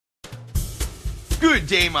Good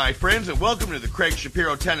day, my friends, and welcome to the Craig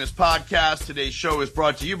Shapiro Tennis Podcast. Today's show is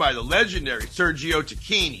brought to you by the legendary Sergio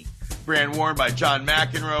Tacchini, brand worn by John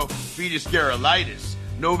McEnroe, Vitas Gerulaitis,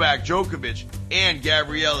 Novak Djokovic, and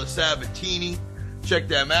Gabriela Sabatini. Check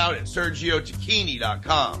them out at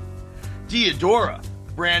sergiotacchini.com. Diadora,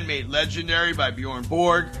 brand made legendary by Bjorn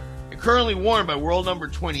Borg, and currently worn by world number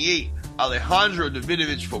 28, Alejandro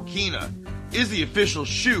Davidovich Fokina, is the official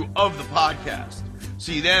shoe of the podcast.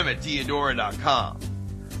 See them at Diadora.com.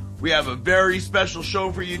 We have a very special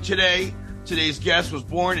show for you today. Today's guest was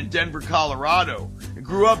born in Denver, Colorado, and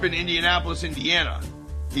grew up in Indianapolis, Indiana.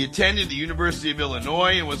 He attended the University of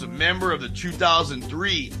Illinois and was a member of the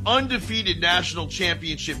 2003 undefeated national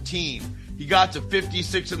championship team. He got to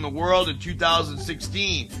 56 in the world in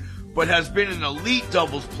 2016, but has been an elite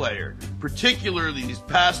doubles player, particularly these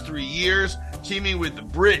past 3 years, teaming with the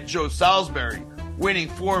Brit Joe Salisbury, winning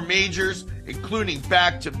 4 majors, including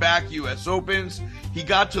back-to-back U.S. Opens. He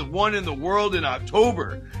got to one in the world in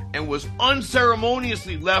October and was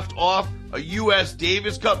unceremoniously left off a U.S.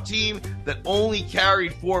 Davis Cup team that only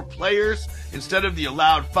carried 4 players instead of the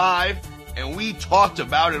allowed 5, and we talked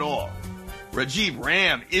about it all. Rajeev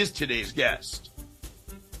Ram is today's guest.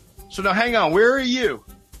 So now hang on, where are you?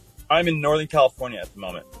 I'm in Northern California at the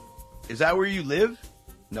moment. Is that where you live?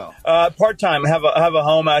 No. Part-time. I have a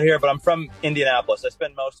home out here, but I'm from Indianapolis. I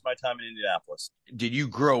spend most of my time in Indianapolis. Did you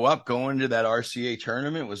grow up going to that RCA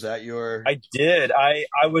tournament? Was that your... I did. I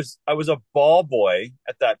was a ball boy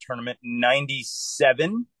at that tournament in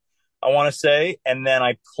 97, I want to say. And then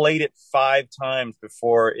I played it 5 times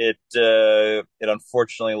before it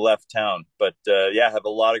unfortunately left town. But yeah, I have a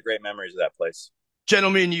lot of great memories of that place.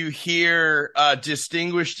 Gentleman, you hear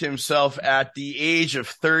distinguished himself at the age of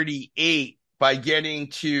 38 by getting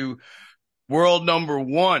to world number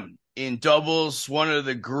 1 in doubles, one of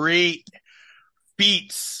the great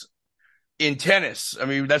feats in tennis. I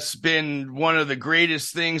mean, that's been one of the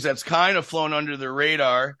greatest things that's kind of flown under the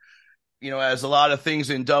radar, as a lot of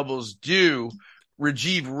things in doubles do.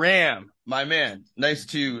 Rajeev Ram, my man, nice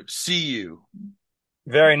to see you.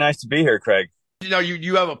 Very nice to be here, Craig.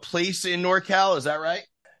 You have a place in NorCal, is that right?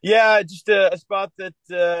 Yeah, just a spot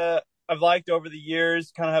that I've liked over the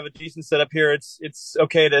years. Kind of have a decent setup here. It's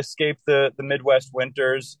okay to escape the Midwest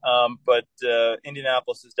winters, but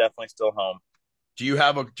Indianapolis is definitely still home. Do you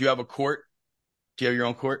have a court? Do you have your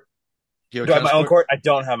own court? Do I have my own court? I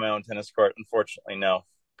don't have my own tennis court, unfortunately. No.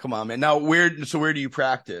 Come on, man. Now, where do you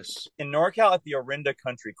practice? In NorCal at the Orinda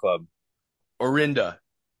Country Club. Orinda.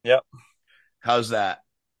 Yep. How's that?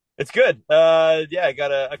 It's good. Yeah, I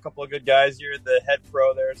got a couple of good guys here. The head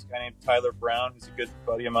pro there is a guy named Tyler Brown, who's a good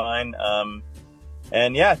buddy of mine.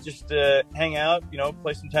 And yeah, just hang out,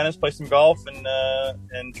 play some tennis, play some golf,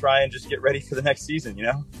 and try and just get ready for the next season,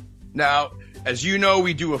 Now, as you know,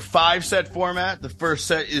 we do a 5-set format. The first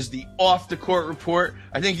set is the off-the-court report.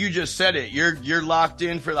 I think you just said it. You're locked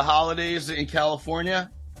in for the holidays in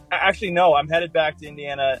California? Actually, no. I'm headed back to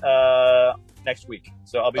Indiana next week,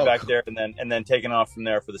 so I'll be back there and then taking off from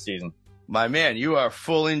there for the season. My man, you are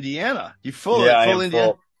full Indiana. You full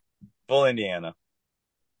Indiana. Full Indiana.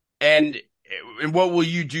 And what will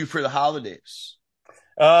you do for the holidays?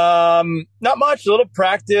 Not much. A little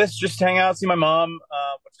practice, just hang out, see my mom,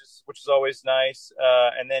 which is always nice.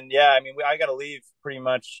 And then I got to leave pretty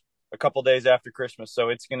much a couple days after Christmas, so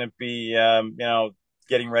it's going to be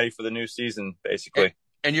getting ready for the new season basically.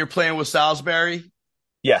 And you're playing with Salisbury?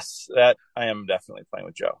 Yes, that I am definitely playing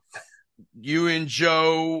with Joe. You and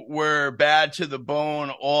Joe were bad to the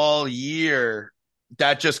bone all year.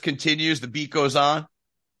 That just continues. The beat goes on.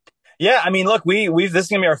 Yeah, I mean, look, this is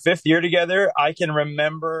gonna be our 5th year together. I can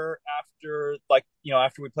remember after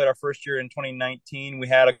we played our first year in 2019, we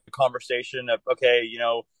had a conversation of, okay,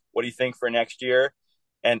 what do you think for next year?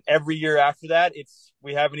 And every year after that,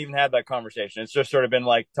 we haven't even had that conversation. It's just sort of been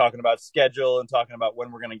like talking about schedule and talking about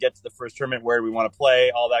when we're going to get to the first tournament, where we want to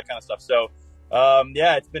play, all that kind of stuff. So,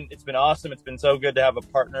 yeah, it's been awesome. It's been so good to have a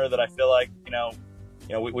partner that I feel like,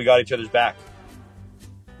 we got each other's back.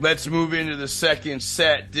 Let's move into the second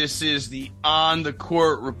set. This is the on the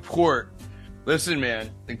court report. Listen,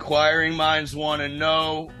 man, inquiring minds want to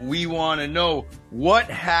know. We want to know what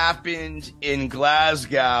happened in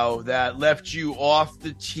Glasgow that left you off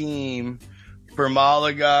the team for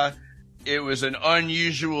Malaga. It was an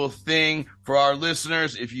unusual thing for our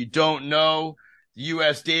listeners. If you don't know, the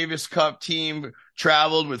U.S. Davis Cup team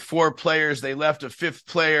traveled with 4 players. They left a 5th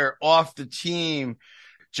player off the team.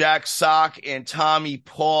 Jack Sock and Tommy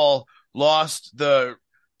Paul lost the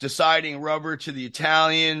deciding rubber to the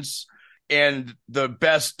Italians. And the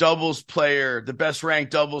best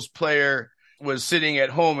ranked doubles player was sitting at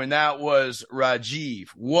home, and that was Rajeev.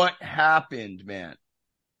 What happened, man?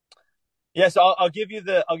 Yes, I'll give you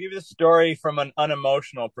the story from an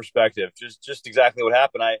unemotional perspective. Just exactly what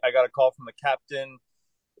happened. I got a call from the captain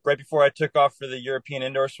right before I took off for the European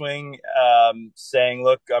indoor swing, saying,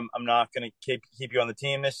 "Look, I'm not going to keep you on the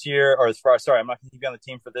team this year, or sorry, I'm not going to keep you on the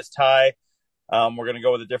team for this tie. We're going to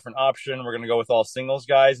go with a different option. We're going to go with all singles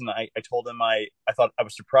guys." And I told him I thought I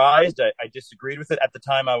was surprised. I disagreed with it at the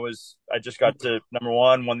time. I just got to number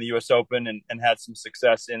one, won the U.S. Open, and had some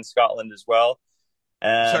success in Scotland as well.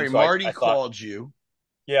 And Sorry, so Marty I thought, called you.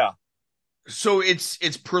 yeah, So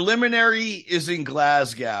it's preliminary is in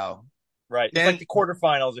Glasgow. right. It's Then like the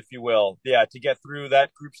quarterfinals, if you will. Yeah, to get through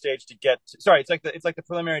that group stage sorry, it's like the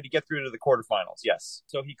preliminary to get through to the quarterfinals. Yes.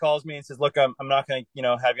 So he calls me and says, "Look, I'm not going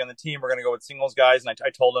to, have you on the team. We're going to go with singles guys." And I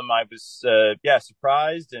told him I was,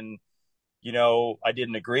 surprised. And, I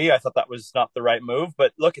didn't agree. I thought that was not the right move.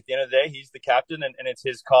 But look, at the end of the day, he's the captain and it's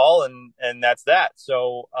his call. And that's that.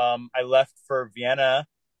 So I left for Vienna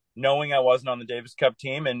knowing I wasn't on the Davis Cup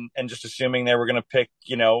team and just assuming they were going to pick,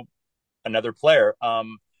 another player.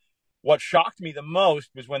 What shocked me the most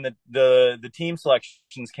was when the team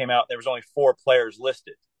selections came out. There was only 4 players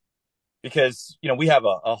listed because we have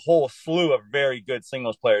a whole slew of very good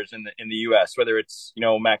singles players in the U.S. Whether it's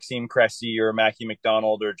Maxime Cressy or Mackie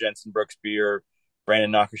McDonald or Jensen Brooksby or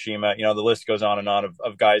Brandon Nakashima. The list goes on and on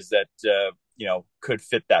of guys that could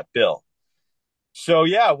fit that bill. So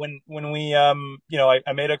yeah, when we I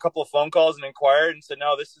made a couple of phone calls and inquired and said,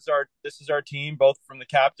 no, this is our team, both from the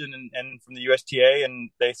captain and from the USTA,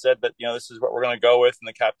 and they said that this is what we're going to go with and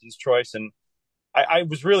the captain's choice. And I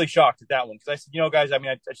was really shocked at that one because I said, guys, I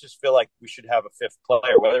mean, I just feel like we should have a 5th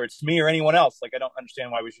player, whether it's me or anyone else. Like I don't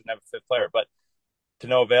understand why we shouldn't have a 5th player, but to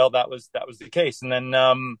no avail, that was the case. And then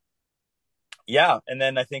and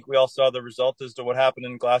then I think we all saw the result as to what happened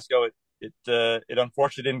in Glasgow. It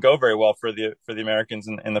unfortunately didn't go very well for the Americans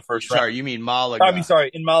in the first round. Sorry, you mean Malaga?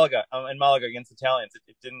 In Malaga against the Italians.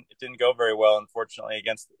 It didn't go very well, unfortunately,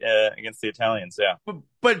 against the Italians. Yeah,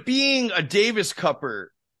 but being a Davis Cupper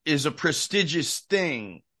is a prestigious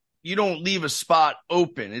thing. You don't leave a spot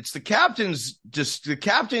open. It's the captain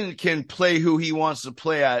can play who he wants to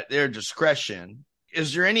play at their discretion.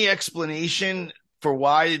 Is there any explanation for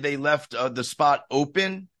why they left the spot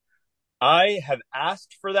open? I have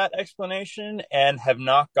asked for that explanation and have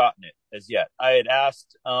not gotten it as yet. I had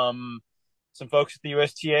asked some folks at the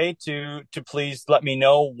USTA to please let me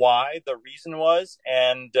know why the reason was,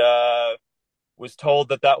 and was told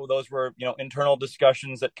that those were internal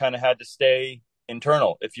discussions that kind of had to stay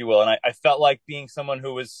internal, if you will. And I felt like, being someone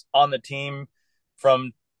who was on the team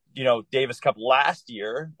from Davis Cup last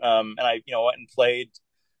year, and I went and played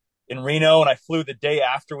in Reno, and I flew the day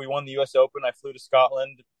after we won the U.S. Open. I flew to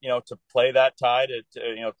Scotland, to play that tie, to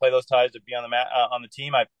play those ties, to be on the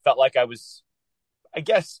team. I felt like I was, I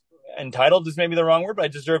guess, entitled is maybe the wrong word, but I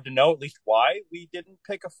deserved to know at least why we didn't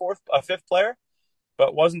pick a 5th player,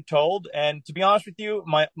 but wasn't told. And to be honest with you,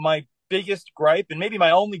 my biggest gripe, and maybe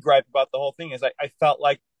my only gripe about the whole thing, is I felt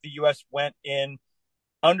like the U.S. went in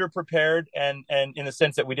underprepared and in the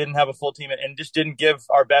sense that we didn't have a full team and just didn't give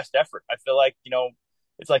our best effort. I feel like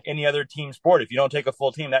it's like any other team sport. If you don't take a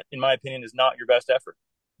full team, that, in my opinion, is not your best effort.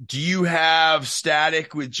 Do you have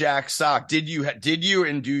static with Jack Sock? Did you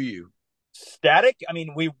and do you? Static? I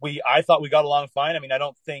mean, I thought we got along fine. I mean, I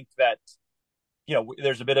don't think that,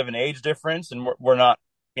 there's a bit of an age difference, and we're not,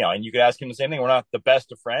 and you could ask him the same thing. We're not the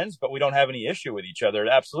best of friends, but we don't have any issue with each other.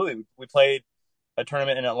 Absolutely. We played a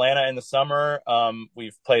tournament in Atlanta in the summer.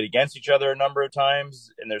 We've played against each other a number of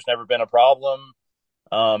times, and there's never been a problem.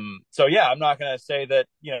 So yeah, I'm not going to say that,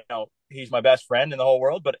 he's my best friend in the whole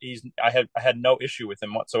world, but I had no issue with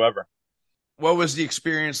him whatsoever. What was the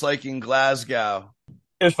experience like in Glasgow?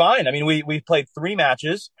 It was fine. I mean, we played 3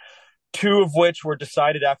 matches, 2 of which were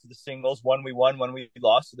decided after the singles. One we won, one we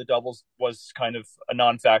lost. So the doubles was kind of a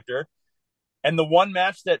non-factor. And the one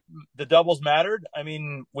match that the doubles mattered, I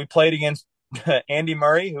mean, we played against Andy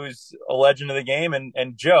Murray, who's a legend of the game,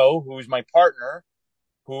 and Joe, who's my partner,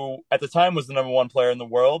 who at the time was the number 1 player in the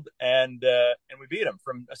world, and we beat him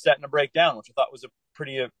from a set and a breakdown, which I thought was a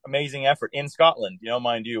pretty amazing effort in Scotland,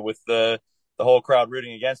 mind you, with the whole crowd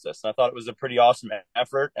rooting against us. And I thought it was a pretty awesome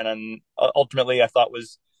effort, and ultimately I thought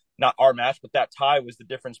was not our match, but that tie was the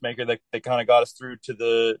difference maker that kind of got us through to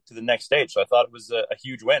the next stage. So I thought it was a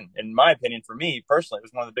huge win. In my opinion, for me personally, it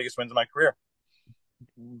was one of the biggest wins of my career.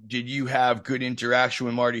 Did you have good interaction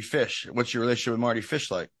with Marty Fish? What's your relationship with Marty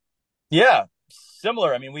Fish like? Yeah,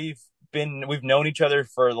 similar. I mean, we've known each other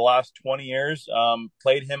for the last 20 years.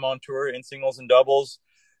 Played him on tour in singles and doubles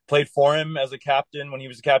played for him as a captain when he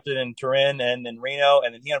was a captain in Turin and in Reno,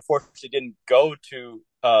 and then he unfortunately didn't go to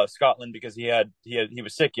Scotland because he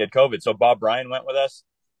was sick. He had COVID. So Bob Bryan went with us,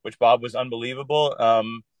 which Bob was unbelievable.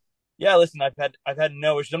 Yeah, listen, I've had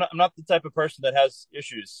no issues. I'm not the type of person that has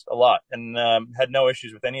issues a lot, and had no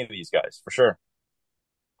issues with any of these guys for sure.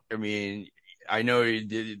 I mean, I know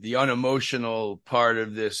the unemotional part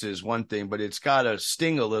of this is one thing, but it's got to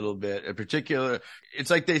sting a little bit. In particular,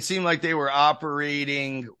 it's like they seem like they were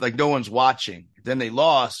operating like no one's watching. Then they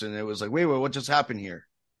lost, and it was like, wait, what just happened here?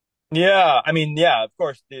 Yeah, I mean, yeah, of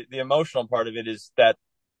course, the emotional part of it is that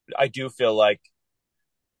I do feel like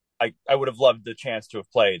I would have loved the chance to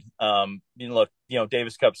have played. Look,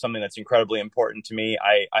 Davis Cup's something that's incredibly important to me.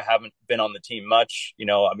 I haven't been on the team much, I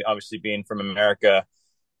mean, obviously being from America.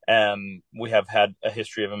 We have had a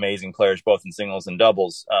history of amazing players, both in singles and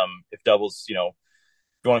doubles. If doubles, if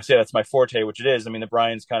you want to say that's my forte, which it is, I mean, the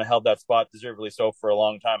Bryans kind of held that spot deservedly so for a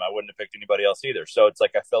long time. I wouldn't have picked anybody else either. So it's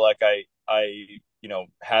like, I feel like I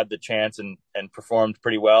had the chance and performed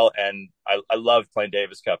pretty well. And I loved playing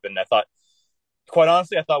Davis Cup. And I thought, quite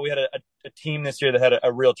honestly, I thought we had a team this year that had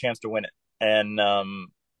a real chance to win it. And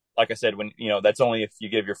like I said, when that's only if you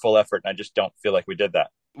give your full effort, and I just don't feel like we did that.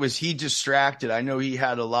 Was he distracted? I know he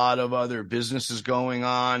had a lot of other businesses going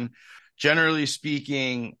on. Generally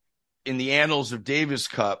speaking, in the annals of Davis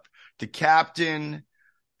Cup, the captain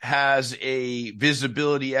has a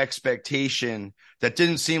visibility expectation that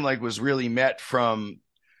didn't seem like was really met from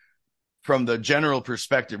the general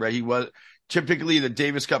perspective, right? He was typically the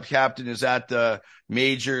Davis Cup captain is at the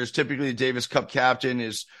majors. Typically the Davis Cup captain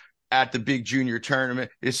is at the big junior tournament.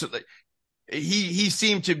 It's like he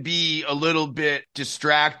seemed to be a little bit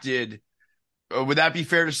distracted. Would that be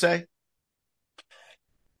fair to say?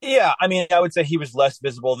 Yeah, I mean, I would say he was less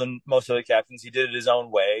visible than most other captains. He did it his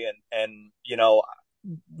own way, and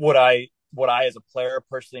would I as a player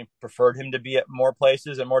personally preferred him to be at more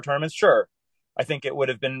places and more tournaments? Sure, I think it would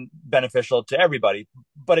have been beneficial to everybody,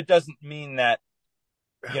 but it doesn't mean that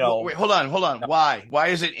Wait, hold on. Why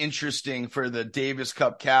is it interesting for the Davis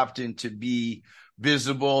Cup captain to be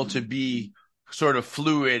visible, to be sort of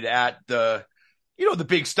fluid at the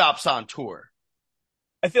big stops on tour?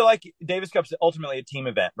 I feel like Davis Cup's ultimately a team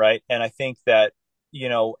event, right? And I think that,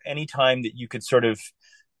 anytime that you could sort of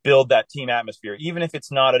build that team atmosphere, even if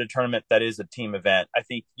it's not at a tournament that is a team event, I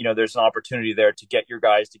think, there's an opportunity there to get your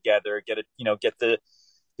guys together, get the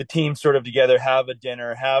team sort of together, have a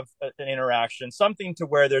dinner, have an interaction, something to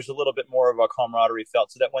where there's a little bit more of a camaraderie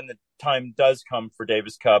felt, so that when the time does come for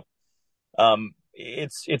Davis Cup,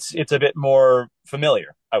 it's a bit more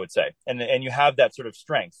familiar, I would say, and you have that sort of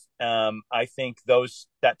strength. I think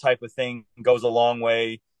that type of thing goes a long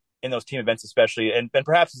way in those team events, especially, and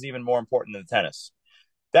perhaps is even more important than the tennis.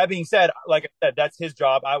 That being said, like I said, that's his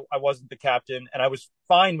job. I wasn't the captain, and I was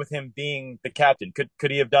fine with him being the captain. Could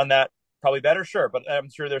he have done that probably better? Sure, but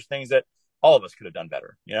I'm sure there's things that all of us could have done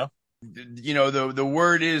better. The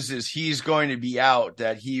word is he's going to be out,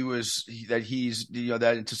 that he's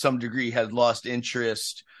that to some degree had lost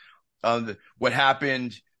interest. What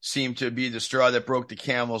happened seemed to be the straw that broke the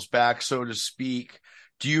camel's back, so to speak.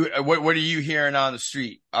 What are you hearing on the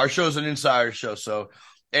street? Our show's an insider show, so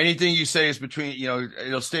anything you say is between,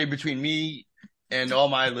 it'll stay between me and all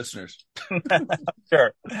my listeners.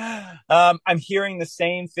 Sure. I'm hearing the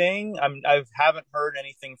same thing. I haven't heard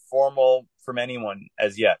anything formal from anyone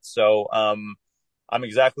as yet. So, I'm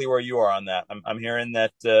exactly where you are on that. I'm hearing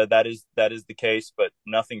that, that is the case, but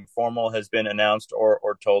nothing formal has been announced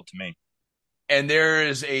or told to me. And there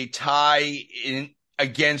is a tie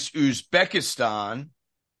against Uzbekistan,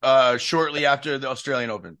 shortly after the Australian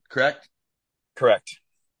Open, correct? Correct.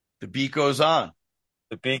 The beat goes on.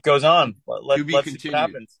 The beat goes on. Let's see what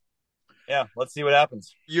happens. Yeah, let's see what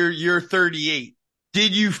happens. You're 38.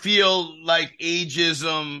 Did you feel like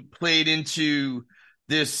ageism played into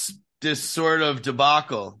this sort of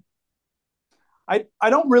debacle? I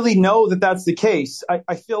don't really know that that's the case.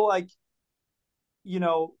 I feel like,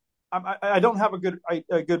 I don't have a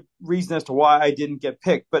good reason as to why I didn't get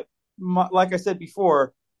picked. But like I said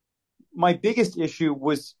before, my biggest issue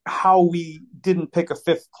was how we didn't pick a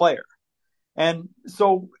fifth player. And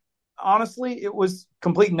so, honestly, it was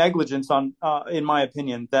complete negligence in my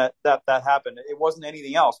opinion, that happened. It wasn't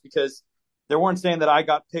anything else, because they weren't saying that I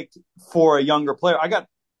got picked for a younger player. I got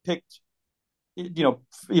picked, I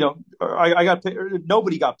got picked,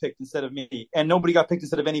 nobody got picked instead of me, and nobody got picked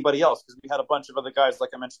instead of anybody else, because we had a bunch of other guys, like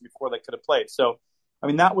I mentioned before, that could have played. So, I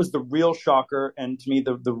mean, that was the real shocker, and to me,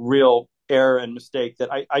 the real error and mistake that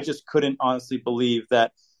I just couldn't honestly believe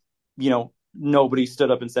that, nobody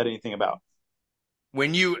stood up and said anything about.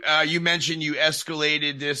 When you mentioned you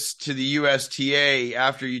escalated this to the USTA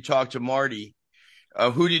after you talked to Marty,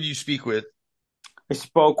 who did you speak with? I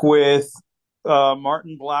spoke with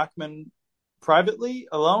Martin Blackman privately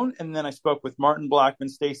alone, and then I spoke with Martin Blackman,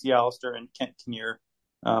 Stacey Allister, and Kent Kinnear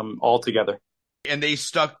all together. And they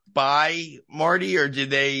stuck by Marty, or did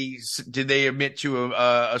they admit to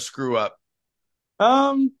a screw up?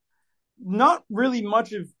 Not really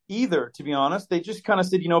much of either, to be honest. They just kind of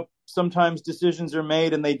said, sometimes decisions are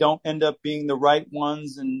made and they don't end up being the right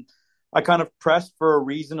ones. And I kind of pressed for a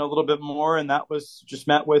reason a little bit more, and that was just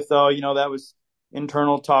met with, that was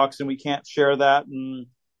internal talks and we can't share that. And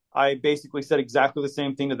I basically said exactly the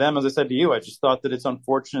same thing to them as I said to you. I just thought that it's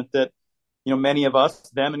unfortunate that, many of us,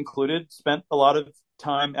 them included, spent a lot of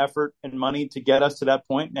time, effort, and money to get us to that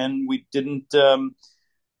point, and we didn't.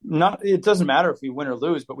 Not it doesn't matter if we win or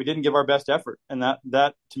lose, but we didn't give our best effort, and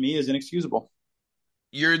that to me is inexcusable.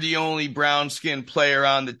 You're the only brown skinned player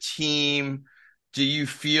on the team. Do you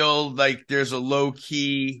feel like there's a low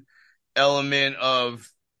key element of,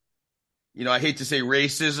 I hate to say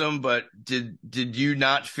racism, but did you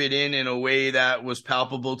not fit in a way that was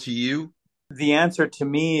palpable to you? The answer to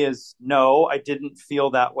me is no. I didn't feel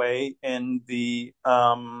that way in the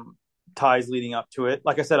ties leading up to it.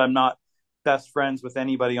 Like I said, I'm not best friends with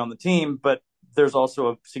anybody on the team, but there's also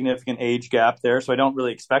a significant age gap there, so I don't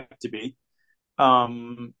really expect to be.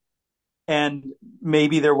 And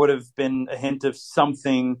maybe there would have been a hint of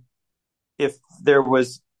something if there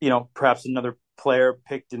was, perhaps another player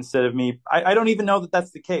picked instead of me. I don't even know that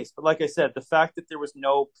that's the case, but like I said, the fact that there was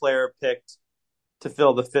no player picked to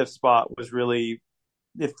fill the fifth spot was really,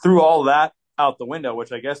 it threw all that out the window,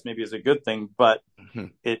 which I guess maybe is a good thing, but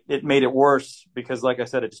it made it worse because, like I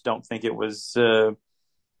said, I just don't think it was, it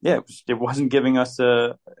wasn't giving us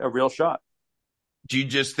a real shot. Do you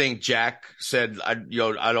just think Jack said, I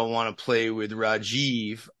don't want to play with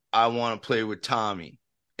Rajeev, I want to play with Tommy,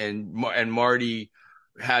 and Marty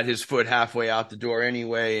had his foot halfway out the door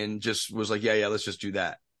anyway, and just was like, yeah, let's just do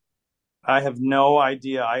that? I have no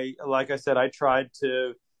idea. Like I said, I tried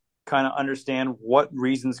to kind of understand what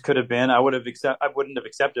reasons could have been. I wouldn't have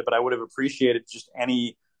accepted, but I would have appreciated just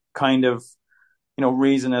any kind of,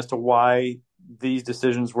 reason as to why these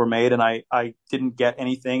decisions were made. And I didn't get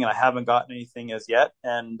anything, and I haven't gotten anything as yet.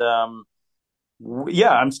 And, I'm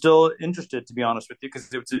still interested, to be honest with you, because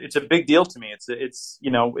it's a big deal to me. It's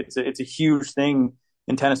a huge thing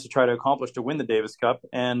in tennis to try to accomplish, to win the Davis Cup.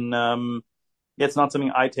 And, it's not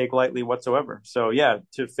something I take lightly whatsoever. So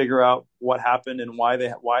to figure out what happened and why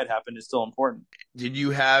it happened is still important. Did you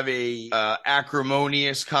have a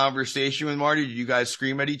acrimonious conversation with Marty? Did you guys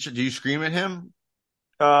scream at each other? Did you scream at him?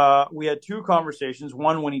 We had two conversations.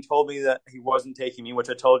 One when he told me that he wasn't taking me, which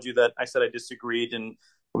I told you that I said I disagreed and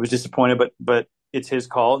was disappointed, but it's his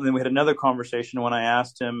call. And then we had another conversation when I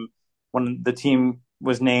asked him when the team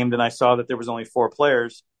was named and I saw that there was only 4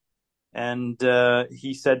 players. And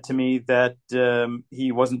he said to me that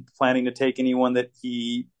he wasn't planning to take anyone that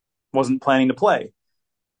he wasn't planning to play.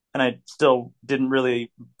 And I still didn't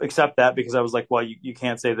really accept that because I was like, well, you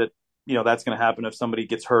can't say that, that's going to happen if somebody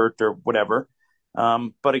gets hurt or whatever.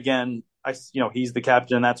 But again, he's the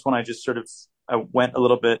captain. And that's when I just I went a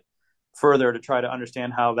little bit further to try to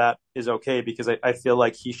understand how that is okay, because I feel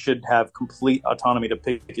like he should have complete autonomy to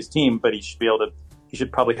pick his team, but he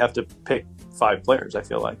should probably have to pick 5 players, I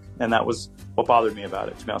feel like. And that was what bothered me about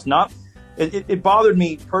it, to be honest. It bothered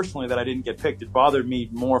me personally that I didn't get picked. It bothered me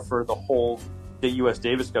more for the U.S.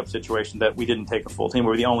 Davis Cup situation that we didn't take a full team. We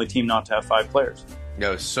were the only team not to have 5 players.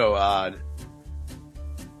 No, so odd.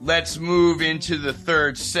 Let's move into the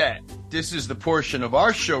third set. This is the portion of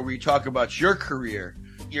our show where you talk about your career.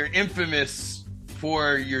 You're infamous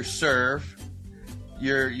for your serve.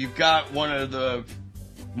 You've got one of the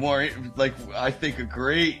more, like, I think a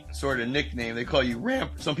great sort of nickname. They call you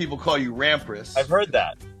some people call you Rampress. I've heard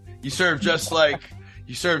that. You serve just like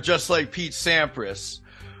Pete Sampras.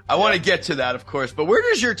 I want to get to that, of course, but where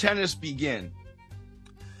does your tennis begin?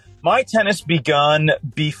 My tennis begun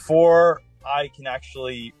before I can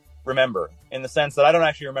actually remember, in the sense that I don't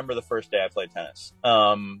actually remember the first day I played tennis,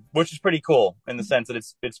 which is pretty cool in the sense that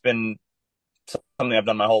it's been something I've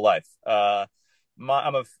done my whole life. I'm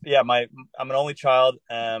an only child.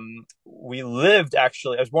 We lived,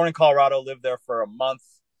 actually, I was born in Colorado, lived there for a month.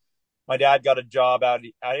 My dad got a job out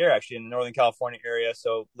here, actually, in the Northern California area.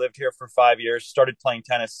 So lived here for 5 years, started playing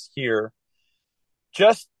tennis here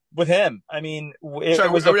just with him. I mean,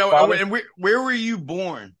 it was and where were you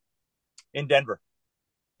born? In Denver.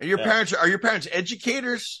 Are your parents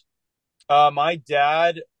educators? My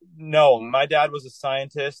dad was a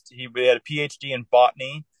scientist. He had a PhD in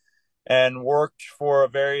botany. and worked for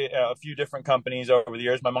a few different companies over the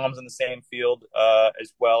years. My mom's in the same field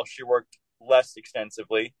as well. She worked less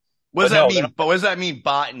extensively. What does But that no, mean? But what does that mean?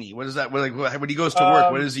 Botany. What does that like when he goes to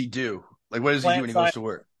work? What um, does he do? Like what does he do plant when he goes science. to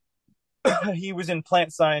work? He was in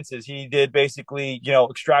plant sciences. He did basically,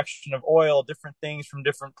 extraction of oil, different things from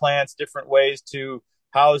different plants, different ways to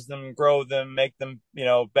house them, grow them, make them,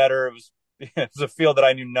 better. It was it was a field that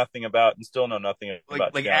I knew nothing about and still know nothing about, to Like be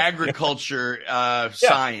honest with you. agriculture, Yeah,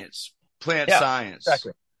 science, plant yeah, science.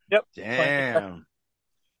 exactly. Yep. Exactly. Damn.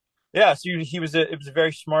 Yeah, so it was a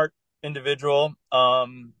very smart individual.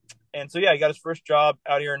 And so yeah, he got his first job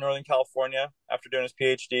out here in Northern California after doing his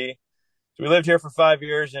PhD. So we lived here for 5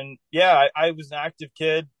 years, and yeah, I was an active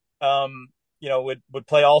kid. Would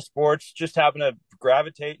play all sports. Just happened to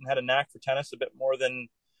gravitate and had a knack for tennis a bit more than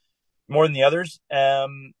the others.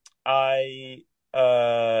 I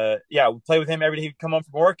would play with him every day. He'd come home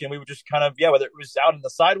from work, and we would just kind of whether it was out on the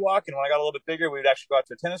sidewalk, and when I got a little bit bigger, we would actually go out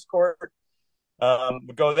to a tennis court.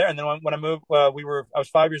 Would go there, and then when I moved, I was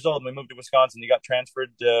 5 years old, and we moved to Wisconsin. He got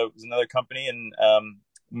transferred. It was another company, and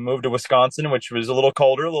moved to Wisconsin, which was a little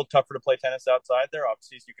colder, a little tougher to play tennis outside there,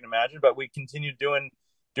 obviously, as you can imagine. But we continued doing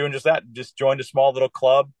just that. Just joined a small little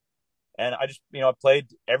club, and I just I played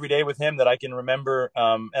every day with him that I can remember.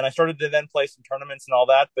 And I started to then play some tournaments and all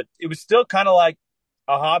that, but it was still kind of like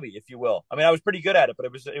a hobby, if you will. I mean, I was pretty good at it, but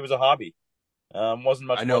it was a hobby. Wasn't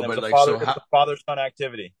much I more know, than it but was like, so it was a father son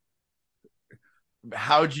activity.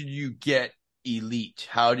 how did you get elite?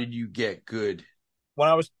 How did you get good? When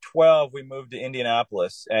I was 12, we moved to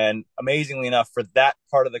Indianapolis. And amazingly enough, for that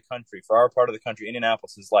part of the country, for our part of the country,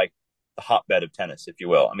 Indianapolis is like the hotbed of tennis, if you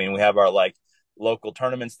will. I mean, we have our like local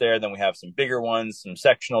tournaments there. Then we have some bigger ones, some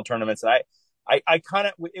sectional tournaments. And I kind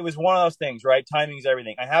of, it was one of those things, right? Timing is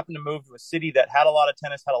everything. I happened to move to a city that had a lot of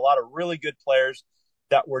tennis, had a lot of really good players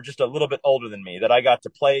that were just a little bit older than me that I got to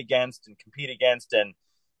play against and compete against. And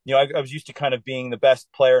I was used to kind of being the best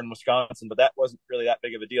player in Wisconsin, but that wasn't really that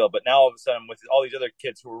big of a deal. But now all of a sudden, with all these other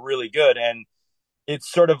kids who were really good, and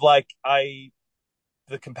it's sort of like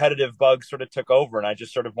the competitive bug sort of took over, and I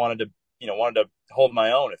just sort of wanted to hold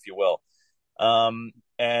my own, if you will.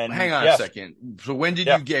 And Hang on a second. So when did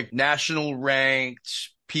you get national ranked?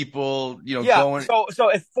 People, going.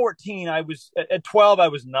 So at 14, at 12, I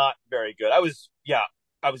was not very good. I was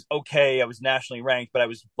okay. I was nationally ranked, but I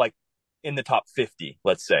was like in the top 50,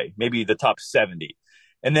 let's say, maybe the top 70.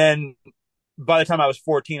 And then by the time I was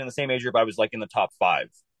 14 in the same age group, I was like in the top 5,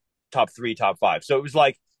 top 3, top 5. So it was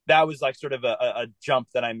like, that was like sort of a jump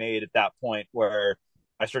that I made at that point where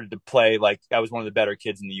I started to play like I was one of the better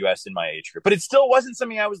kids in the US in my age group. But it still wasn't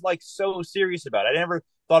something I was like so serious about. I never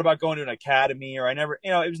thought about going to an academy, or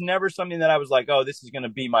it was never something that I was like, oh, this is going to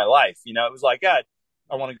be my life. It was like, God,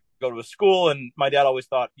 I want to go to a school. And my dad always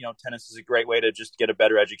thought, tennis is a great way to just get a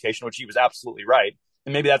better education, which he was absolutely right.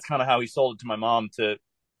 And maybe that's kind of how he sold it to my mom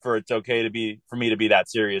for it's okay for me to be that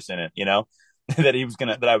serious in it,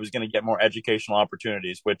 that I was going to get more educational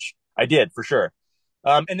opportunities, which I did for sure.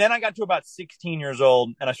 And then I got to about 16 years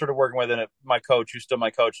old, and I started working with my coach, who's still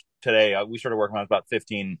my coach today. We started working when I was about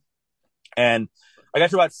 15, and I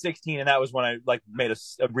got to about 16, and that was when I like made a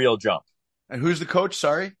real jump. And who's the coach?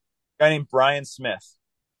 Sorry, a guy named Brian Smith.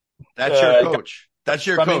 That's your coach. That's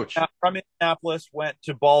your coach. From Indianapolis, went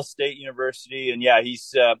to Ball State University, and yeah, he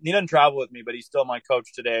doesn't travel with me, but he's still my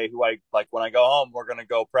coach today. Who I like when I go home, we're gonna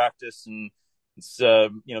go practice, and it's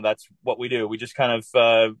that's what we do. We just kind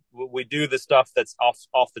of we do the stuff that's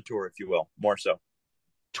off the tour, if you will, more so.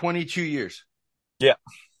 22 years. Yeah,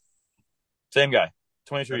 same guy.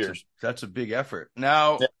 22 years. That's a big effort.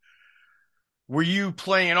 Now. Yeah. Were you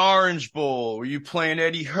playing Orange Bowl? Were you playing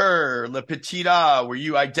Eddie Herr, Le Petit A? Were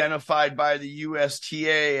you identified by the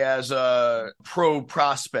USTA as a pro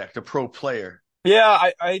prospect, a pro player?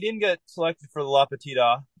 Yeah, I didn't get selected for the La Petit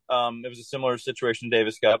A. It was a similar situation,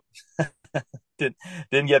 Davis Cup.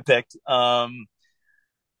 Didn't get picked. Orange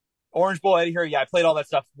Bowl, Eddie Herr, yeah, I played all that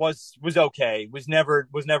stuff. Was okay. Was never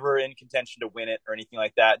in contention to win it or anything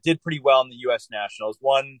like that. Did pretty well in the U.S. Nationals.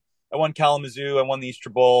 I won Kalamazoo. I won the Easter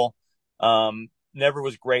Bowl. Never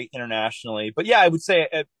was great internationally, but yeah, I would say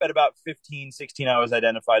at about 15, 16, I was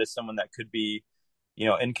identified as someone that could be,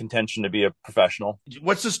 in contention to be a professional.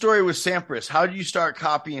 What's the story with Sampras? How did you start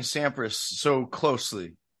copying Sampras so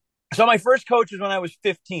closely? So my first coach was when I was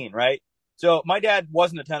 15, right? So my dad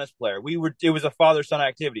wasn't a tennis player. It was a father-son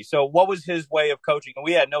activity. So what was his way of coaching? And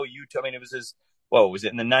we had no YouTube. I mean, it was was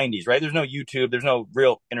it in the 90s, right? There's no YouTube. There's no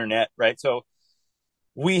real internet, right? So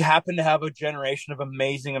we happened to have a generation of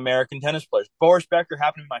amazing American tennis players. Boris Becker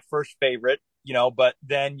happened to be my first favorite, but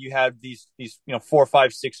then you had these 4,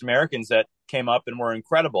 5, 6 Americans that came up and were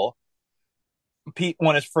incredible. Pete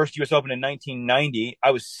won his first U.S. Open in 1990.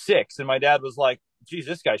 I was 6, and my dad was like, "Geez,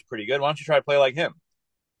 this guy's pretty good. Why don't you try to play like him?"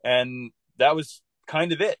 And that was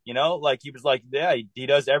kind of it, Like he was like, "Yeah, he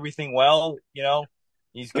does everything well.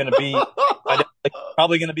 He's going to be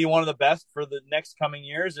probably going to be one of the best for the next coming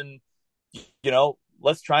years, and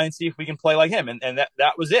let's try and see if we can play like him." And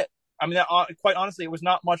that was it. I mean, quite honestly, it was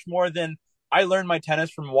not much more than I learned my tennis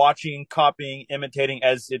from watching, copying, imitating,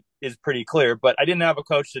 as it is pretty clear. But I didn't have a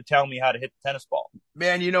coach to tell me how to hit the tennis ball.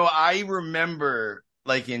 Man, I remember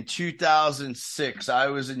like in 2006, I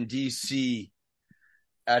was in DC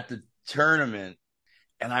at the tournament,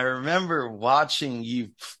 and I remember watching you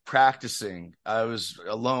practicing. I was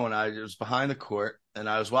alone. I was behind the court, and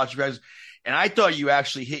I was watching you guys, and I thought you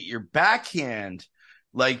actually hit your backhand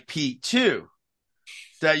like Pete too.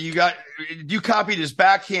 That you copied his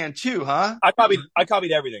backhand too, huh? I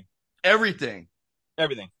copied everything. Everything.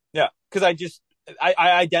 Yeah. Cause I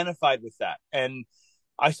identified with that. And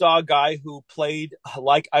I saw a guy who played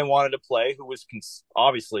like I wanted to play, who was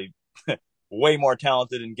obviously way more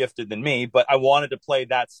talented and gifted than me, but I wanted to play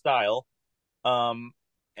that style. And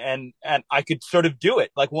I could sort of do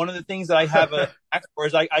it. Like one of the things that I have a knack for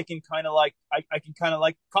is I can kind of like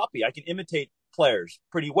copy. I can imitate players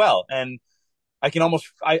pretty well. And I can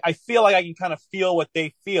I feel like I can kind of feel what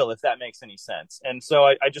they feel, if that makes any sense. And so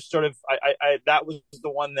I just sort of, that was the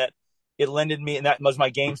one that it lended me, and that was my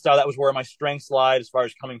game style. That was where my strengths lied as far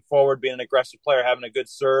as coming forward, being an aggressive player, having a good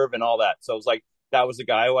serve and all that. So it was like, that was the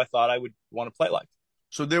guy who I thought I would want to play like.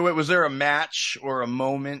 So was there a match or a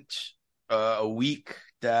moment, a week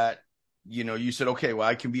that, you said, okay, well,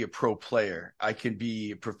 I can be a pro player. I can be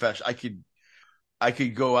a professional. I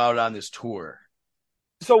could go out on this tour.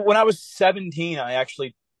 So when I was 17, I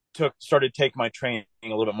actually started taking my training a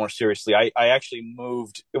little bit more seriously. I actually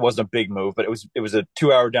moved. It wasn't a big move, but it was a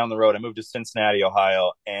 2-hour down the road. I moved to Cincinnati,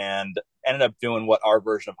 Ohio, and ended up doing what our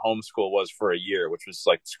version of homeschool was for a year, which was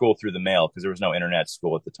like school through the mail, because there was no internet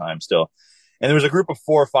school at the time still. And there was a group of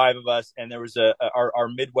 4 or 5 of us, and there was our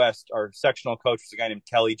Midwest, our sectional coach was a guy named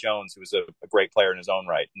Kelly Jones, who was a great player in his own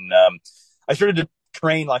right. And I started to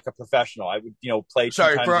train like a professional. I would, play.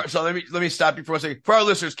 Sorry, so let me stop you for a second. For our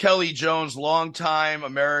listeners, Kelly Jones, longtime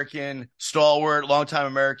American stalwart, longtime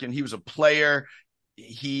American. He was a player.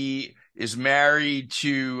 He is married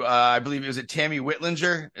to, I believe, is it Tammy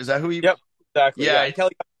Whitlinger? Is that who he? Yep, exactly. Yeah, And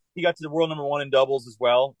Kelly, he got to the world number 1 in doubles as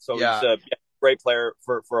well. So yeah. He's a great player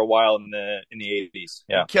for a while in the 80s.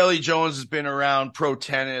 Yeah, Kelly Jones has been around pro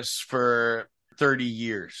tennis for 30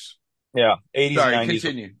 years. Yeah, 80s. Sorry, and 90s.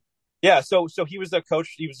 continue. Yeah, so he was the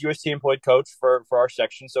coach. He was UST employed coach for our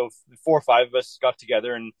section. So 4 or 5 of us got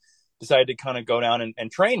together and decided to kind of go down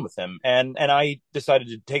and train with him. And I decided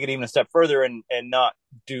to take it even a step further and not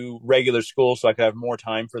do regular school, so I could have more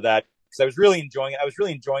time for that, because I was really enjoying it. I was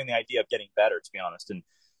really enjoying the idea of getting better, to be honest. And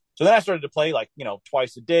so then I started to play like,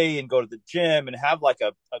 twice a day and go to the gym and have like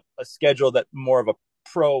a schedule that more of a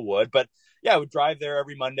pro would. But yeah, I would drive there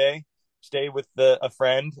every Monday, stay with a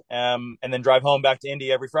friend, and then drive home back to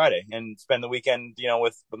Indy every Friday and spend the weekend,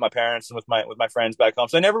 with my parents and with my friends back home.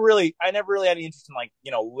 So I never really had any interest in like,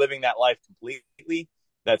 living that life completely,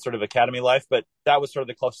 that sort of academy life, but that was sort of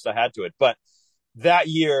the closest I had to it. But that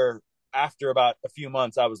year, after about a few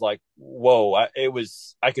months, I was like, whoa,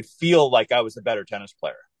 I could feel like I was a better tennis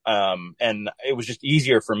player. And it was just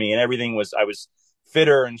easier for me, and I was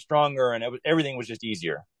fitter and stronger, and everything was just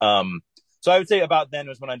easier. So I would say about then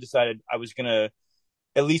was when I decided I was going to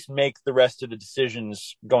at least make the rest of the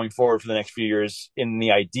decisions going forward for the next few years in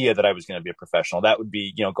the idea that I was going to be a professional. That would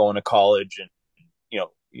be, going to college and,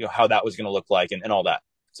 how that was going to look like and all that.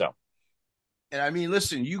 So. And I mean,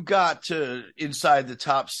 listen, you got to inside the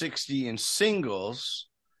top 60 in singles.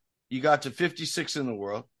 You got to 56 in the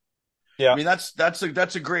world. Yeah. I mean, that's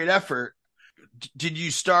a great effort. Did you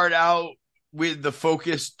start out with the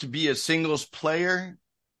focus to be a singles player?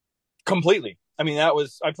 Completely. I mean,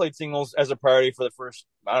 I played singles as a priority for the first,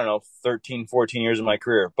 13, 14 years of my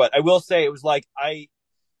career. But I will say it was like I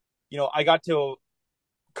got to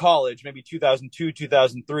college, maybe 2002,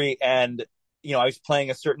 2003, and, I was playing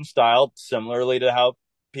a certain style similarly to how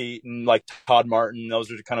Pete and like Todd Martin,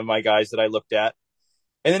 those are kind of my guys that I looked at.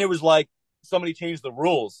 And then it was like somebody changed the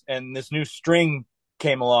rules, and this new string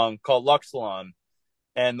came along called Luxilon,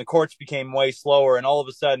 and the courts became way slower. And all of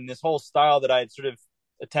a sudden, this whole style that I had sort of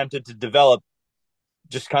attempted to develop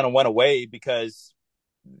just kind of went away because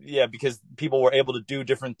people were able to do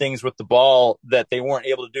different things with the ball that they weren't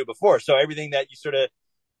able to do before. So everything that you sort of,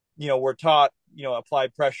 were taught, apply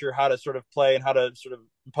pressure, how to sort of play and how to sort of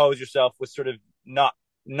impose yourself was sort of not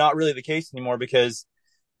really the case anymore, because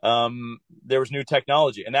there was new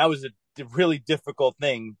technology. And that was really difficult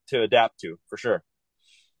thing to adapt to, for sure.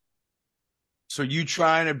 So you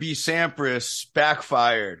trying to be Sampras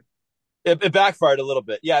backfired. It backfired a little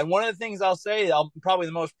bit. Yeah. And one of the things I'll say I'm probably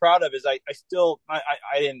the most proud of is I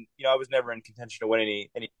didn't, I was never in contention to win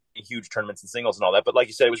any huge tournaments and singles and all that. But like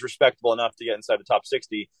you said, it was respectable enough to get inside the top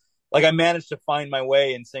 60. Like I managed to find my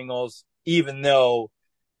way in singles, even though,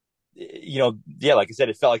 like I said,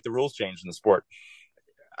 it felt like the rules changed in the sport.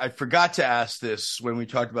 I forgot to ask this when we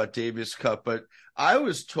talked about Davis Cup, but I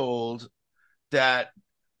was told that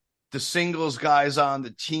the singles guys on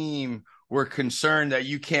the team were concerned that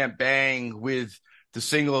you can't bang with the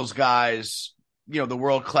singles guys, the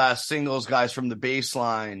world-class singles guys from the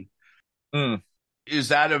baseline. Mm. Is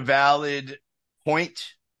that a valid point?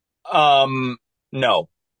 No,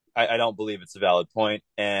 I don't believe it's a valid point.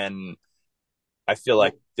 And I feel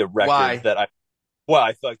like the record Why?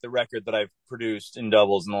 I feel like the record that I've produced in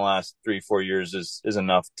doubles in the last 3-4 years is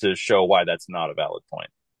enough to show why that's not a valid point.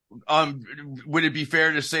 Would it be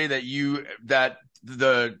fair to say that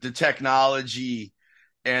the technology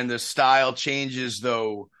and the style changes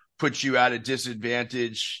though put you at a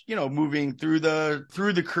disadvantage, moving through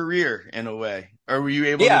the career in a way? Or were you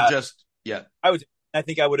able to just I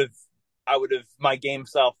think I would have my game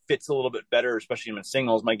style fits a little bit better, especially in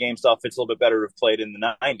singles. My game style fits a little bit better to have played in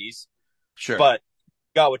the 90s. Sure. But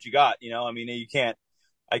got what you got, I mean,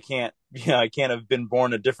 I can't have been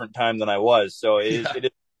born a different time than I was. So it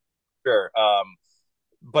is sure.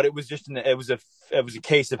 But it was just it was a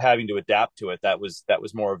case of having to adapt to it. That was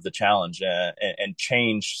more of the challenge, and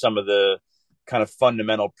change some of the kind of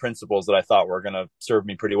fundamental principles that I thought were going to serve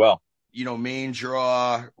me pretty well. Main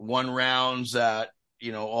draw, 1 rounds at,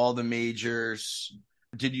 all the majors.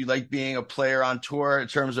 Did you like being a player on tour in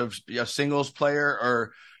terms of a singles player,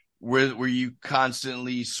 or were you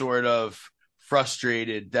constantly sort of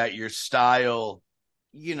frustrated that your style,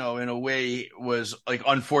 in a way was like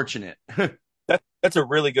unfortunate? That's a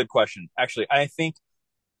really good question. Actually, I think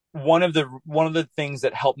one of the things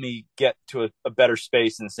that helped me get to a better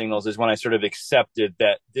space in singles is when I sort of accepted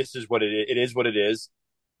that this is what it is what it is.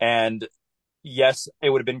 And yes,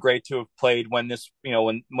 it would have been great to have played when this,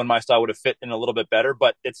 when my style would have fit in a little bit better,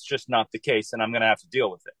 but it's just not the case. And I'm going to have to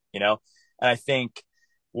deal with it, And I think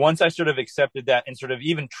once I sort of accepted that and sort of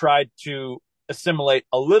even tried to assimilate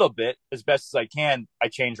a little bit as best as I can, I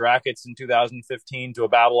changed rackets in 2015 to a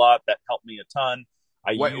Babolat. That helped me a ton.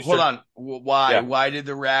 Hold on. Why? Yeah. Why did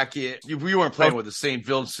the racket? We weren't playing with the St.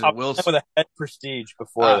 Vincent Wilson. With a head Prestige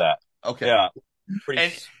before that. Okay. Yeah.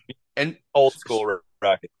 Pretty and old school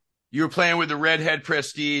racket. You were playing with the Red Head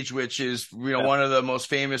Prestige, which is one of the most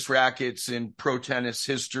famous rackets in pro tennis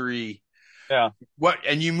history. Yeah. What?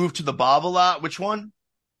 And you moved to the Babolat? Which one?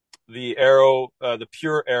 The Arrow, the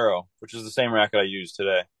Pure Arrow, which is the same racket I use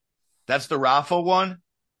today. That's the Rafa one?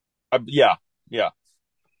 Yeah.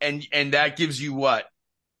 And that gives you what?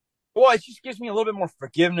 Well, it just gives me a little bit more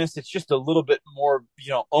forgiveness. It's just a little bit more,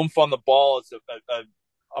 oomph on the ball. It's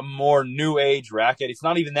a more new age racket. It's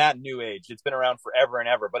not even that new age. It's been around forever and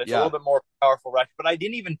ever, but it's a little bit more powerful racket. But I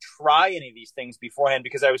didn't even try any of these things beforehand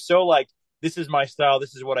because I was so like, this is my style.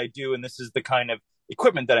 This is what I do. And this is the kind of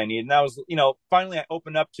equipment that I need. And that was, finally I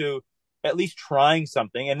opened up to at least trying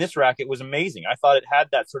something. And this racket was amazing. I thought it had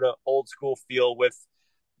that sort of old school feel with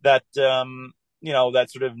that, that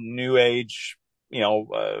sort of new age,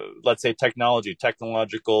 let's say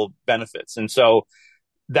technological benefits. And so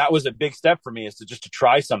that was a big step for me, is to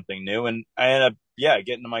try something new. And I ended up,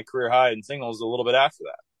 getting to my career high in singles a little bit after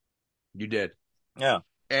that. You did. Yeah.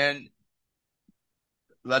 And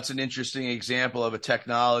that's an interesting example of a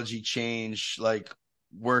technology change, like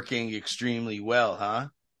working extremely well, huh?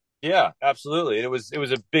 Yeah, absolutely. It was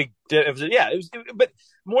a big, but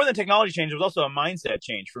more than technology change, it was also a mindset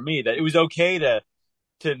change for me, that it was okay to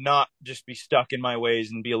not just be stuck in my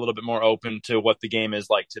ways and be a little bit more open to what the game is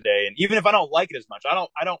like today. And even if I don't like it as much,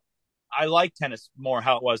 I like tennis more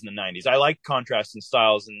how it was in the 90s. I like contrast in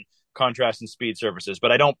styles and contrast in speed surfaces,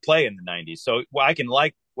 but I don't play in the 90s. So I can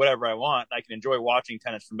like whatever I want. I can enjoy watching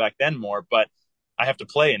tennis from back then more, but I have to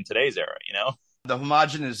play in today's era, The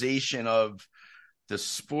homogenization of the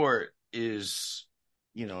sport is,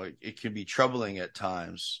 it can be troubling at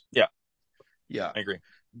times. Yeah. Yeah. I agree.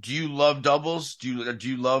 Do you love doubles? Do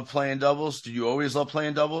you love playing doubles? Did you always love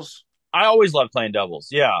playing doubles? I always loved playing doubles.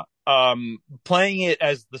 Yeah. Playing it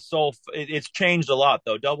as the sole, it's changed a lot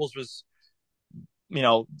though. Doubles was,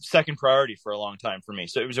 second priority for a long time for me.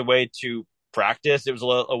 So it was a way to practice. It was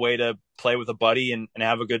a way to play with a buddy and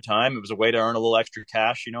have a good time. It was a way to earn a little extra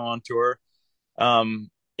cash, on tour.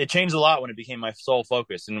 It changed a lot when it became my sole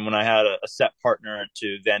focus. And when I had a set partner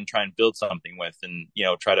to then try and build something with and,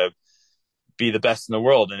 try to be the best in the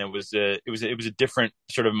world. And it was a different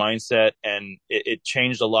sort of mindset, and it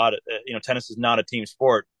changed a lot. Tennis is not a team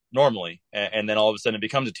sport normally, and then all of a sudden it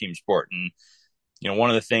becomes a team sport. And one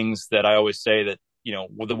of the things that I always say that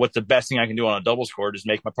what's the best thing I can do on a doubles court is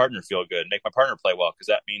make my partner feel good, make my partner play well, because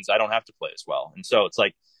that means I don't have to play as well. And so it's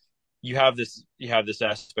like you have this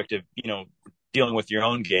aspect of dealing with your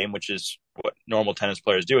own game, which is what normal tennis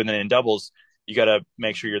players do, and then in doubles you got to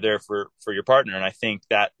make sure you're there for your partner. And I think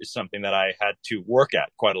that is something that I had to work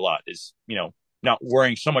at quite a lot, is not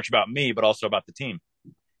worrying so much about me but also about the team.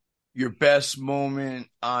 Your best moment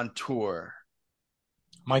on tour?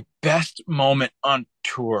 My best moment on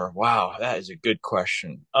tour. Wow, that is a good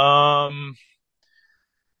question. Up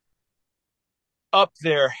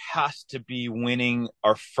there has to be winning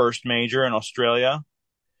our first major in Australia,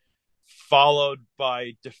 followed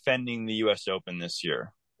by defending the US Open this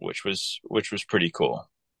year, which was pretty cool.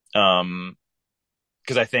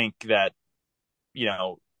 Because I think that,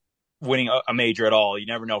 winning a major at all, you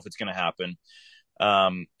never know if it's going to happen.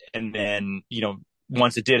 And then,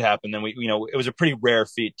 once it did happen, then it was a pretty rare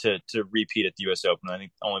feat to repeat at the US Open. I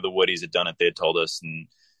think only the Woodies had done it, they had told us. And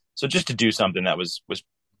so just to do something that was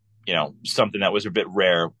something that was a bit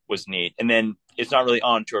rare was neat. And then it's not really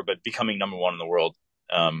on tour, but becoming number one in the world,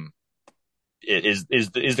 is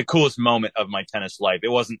the coolest moment of my tennis life.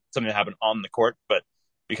 It wasn't something that happened on the court, but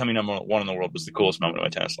becoming number one in the world was the coolest moment of my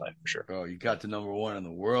tennis life, for sure. Oh, you got the number one in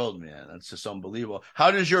the world, man. That's just unbelievable.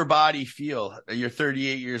 How does your body feel? You're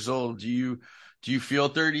 38 years old. Do you feel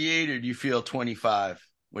 38 or do you feel 25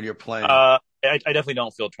 when you're playing? I definitely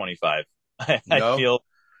don't feel 25. No?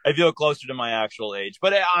 I feel closer to my actual age,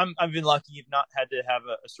 but I've been lucky. I've not had to have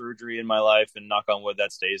a surgery in my life, and knock on wood,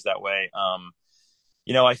 that stays that way.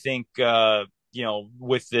 I think,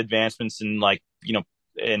 with the advancements in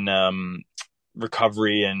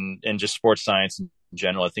recovery and just sports science in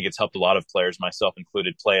general, I think it's helped a lot of players, myself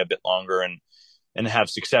included, play a bit longer and have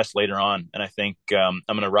success later on. And I think I'm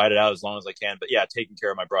going to ride it out as long as I can. But yeah, taking care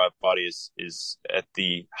of my body is at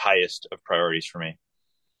the highest of priorities for me.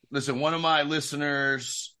 Listen, one of my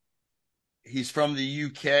listeners, he's from the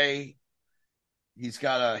UK. He's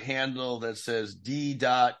got a handle that says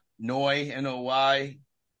d.noy, N-O-Y.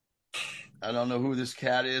 I don't know who this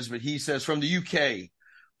cat is, but he says, from the UK,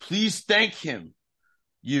 please thank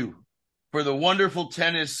you for the wonderful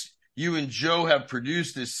tennis you and Joe have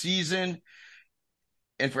produced this season,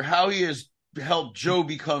 and for how he has helped Joe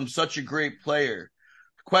become such a great player.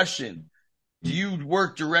 Question, do you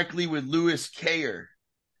work directly with Lewis Kerr?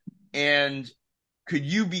 And could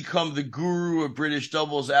you become the guru of British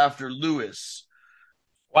doubles after Lewis?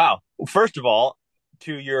 Wow. First of all,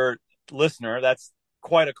 to your listener, that's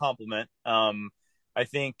quite a compliment. I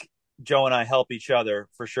think Joe and I help each other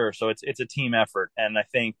for sure. So it's a team effort. And I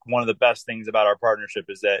think one of the best things about our partnership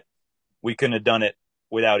is that we couldn't have done it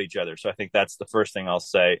without each other. So I think that's the first thing I'll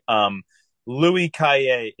say. Louis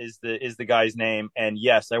Caillet is the guy's name. And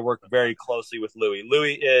yes, I work very closely with Louis.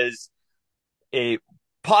 Louis is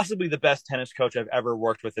possibly the best tennis coach I've ever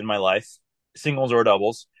worked with in my life, singles or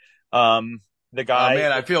doubles. The guy. Oh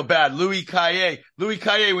man, I feel bad. Louis Caillet,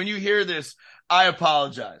 when you hear this, I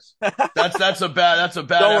apologize. That's a bad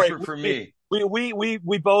effort for me.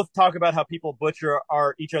 We both talk about how people butcher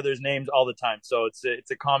each other's names all the time. So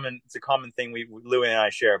it's a common thing Louis and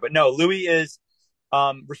I share. But no, Louis is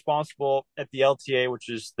responsible at the LTA, which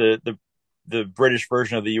is the British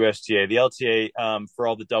version of the USTA, the LTA, for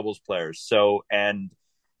all the doubles players. So, and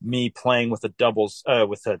me playing with a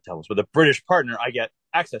British partner, I get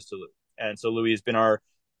access to Louis. And so Louis has been our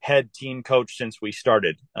head team coach since we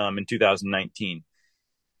started in 2019.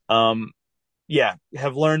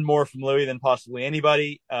 Have learned more from Louis than possibly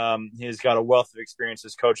anybody. He's got a wealth of experience.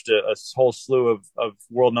 Has coached a whole slew of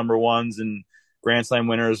world number ones and Grand Slam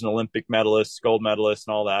winners and Olympic medalists, gold medalists,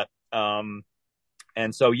 and all that.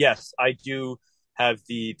 And so, yes, I do have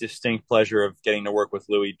the distinct pleasure of getting to work with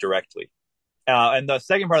Louis directly. And the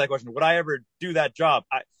second part of that question, would I ever do that job?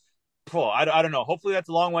 I don't know. Hopefully that's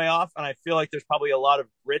a long way off. And I feel like there's probably a lot of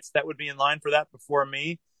Brits that would be in line for that before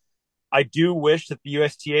me. I do wish that the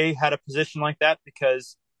USTA had a position like that,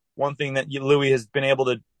 because one thing that Louis has been able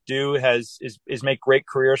to do is make great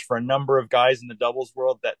careers for a number of guys in the doubles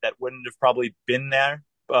world that wouldn't have probably been there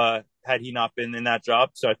had he not been in that job.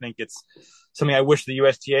 So I think it's something I wish the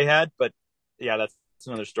USTA had, but yeah, that's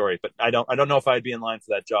another story. But I don't know if I'd be in line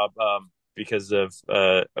for that job because of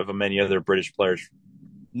many other British players.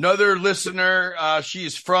 Another listener,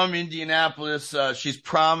 she's from Indianapolis. She's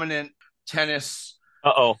prominent tennis.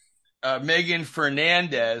 Megan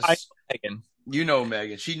Fernandez. Megan. You know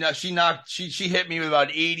Megan. She hit me with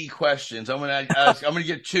about 80 questions. I'm gonna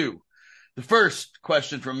get two. The first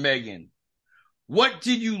question from Megan: What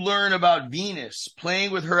did you learn about Venus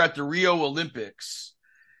playing with her at the Rio Olympics?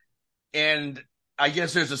 And I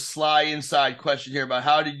guess there's a sly inside question here about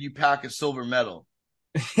how did you pack a silver medal?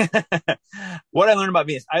 What I learned about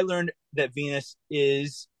Venus, I learned that Venus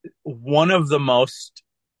is one of the most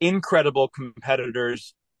incredible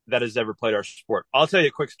competitors that has ever played our sport. I'll tell you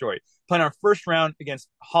a quick story. Playing our first round against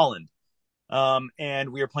Holland, and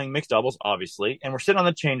we are playing mixed doubles, obviously, and we're sitting on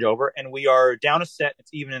the changeover, and we are down a set. It's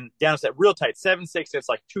even down a set, real tight, 7-6. It's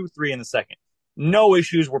like 2-3 in the second. No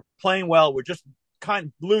issues. We're playing well. We're just kind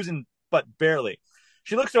of losing, but barely.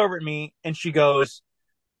 She looks over at me and she goes,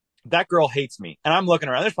 "That girl hates me." And I'm looking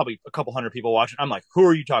around. There's probably a couple hundred people watching. I'm like, "Who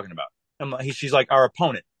are you talking about?" She's like, "Our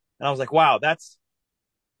opponent." And I was like, "Wow, that's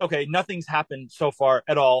okay." Nothing's happened so far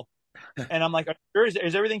at all. And I'm like,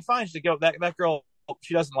 "Is everything fine?" She's like, that girl,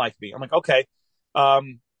 she doesn't like me." I'm like, "Okay,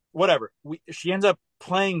 whatever." She ends up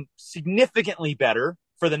playing significantly better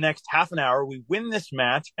for the next half an hour. We win this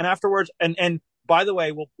match, and afterwards, and by the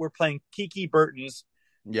way, we're playing Kiki Burton's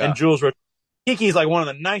and Jules. Kiki's like one of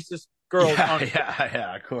the nicest girls.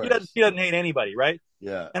 Yeah, of course. She doesn't hate anybody, right?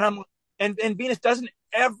 Yeah. And Venus doesn't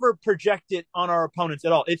ever project it on our opponents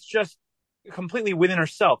at all. It's just completely within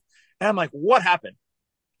herself. And I'm like, "What happened?"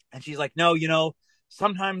 And she's like, "No,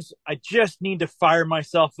 sometimes I just need to fire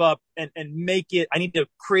myself up and make it. I need to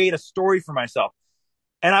create a story for myself."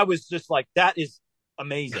 And I was just like, that is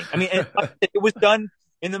amazing. I mean, it was done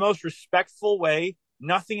in the most respectful way.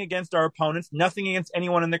 Nothing against our opponents, nothing against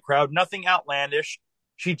anyone in the crowd, nothing outlandish.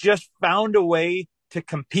 She just found a way to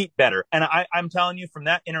compete better. And I'm telling you, from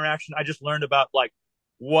that interaction, I just learned about like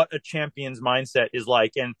what a champion's mindset is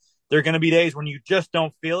like. And there are going to be days when you just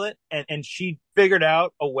don't feel it. And she figured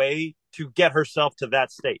out a way to get herself to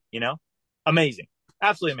that state, Amazing.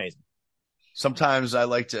 Absolutely amazing. Sometimes I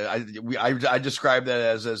like to, I describe that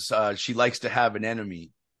as she likes to have an enemy.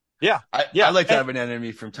 Yeah. I like to have an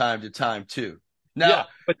enemy from time to time too. Now,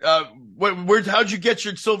 how'd you get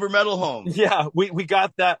your silver medal home? Yeah, we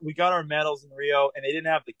got that. We got our medals in Rio, and they didn't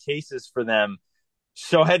have the cases for them,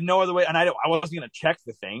 so I had no other way. And I wasn't going to check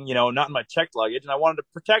the thing, not in my checked luggage, and I wanted to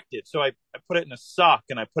protect it, so I put it in a sock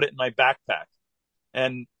and I put it in my backpack,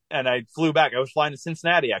 and I flew back. I was flying to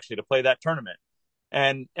Cincinnati actually to play that tournament,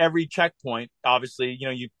 and every checkpoint, obviously,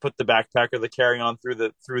 you put the backpack or the carry-on through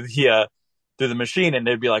the machine, and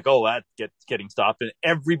they'd be like, "Oh, that gets getting stopped," and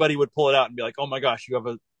everybody would pull it out and be like, "Oh my gosh, you have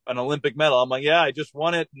an Olympic medal." I'm like, "Yeah, I just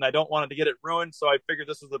won it, and I don't want it to get it ruined, so I figured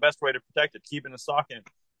this was the best way to protect it: keep it in a sock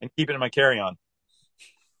and keep it in my carry-on."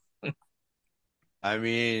 I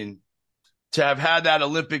mean, to have had that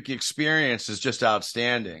Olympic experience is just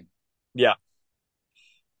outstanding. Yeah,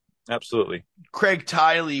 absolutely. Craig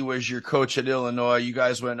Tiley was your coach at Illinois. You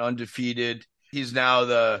guys went undefeated. He's now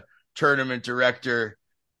the tournament director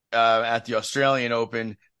at the Australian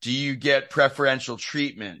Open. Do you get preferential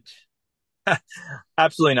treatment?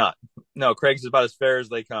 Absolutely not. No, Craig's is about as fair as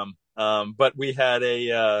they come. But we had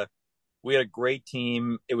a great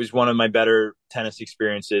team. It was one of my better tennis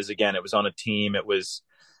experiences. Again, it was on a team. It was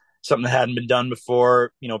something that hadn't been done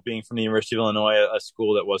before, being from the University of Illinois, a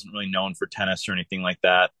school that wasn't really known for tennis or anything like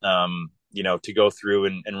that. To go through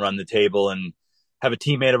and run the table and have a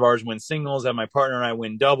teammate of ours win singles, have my partner and I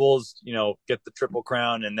win doubles, get the triple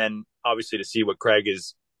crown. And then obviously to see what Craig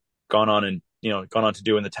has gone on to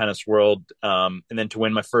do in the tennis world. And then to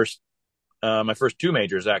win my first two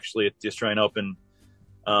majors actually at the Australian Open,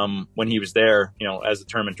 when he was there, as the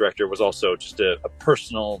tournament director, was also just a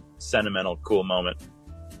personal, sentimental, cool moment.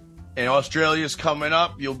 And Australia's coming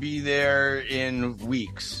up. You'll be there in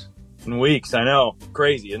weeks. I know.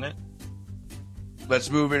 Crazy, isn't it? Let's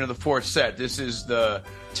move into the fourth set. This is the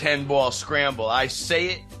 10-ball scramble. I say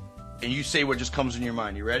it, and you say what just comes in your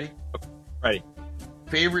mind. You ready? Ready.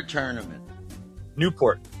 Favorite tournament?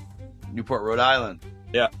 Newport, Rhode Island.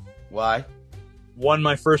 Yeah. Why? Won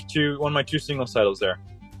my two singles titles there.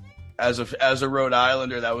 As a Rhode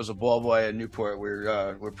Islander, that was a ball boy at Newport.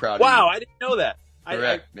 We're proud. Wow, I didn't know that.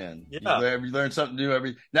 Correct, man. Yeah. You learn something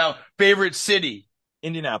new Now, favorite city?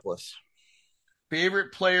 Indianapolis.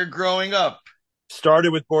 Favorite player growing up?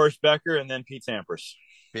 Started with Boris Becker and then Pete Sampras.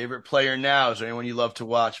 Favorite player now? Is there anyone you love to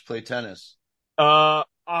watch play tennis? I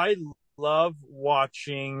love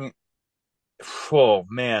watching. Oh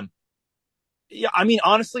man, yeah. I mean,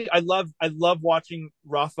 honestly, I love watching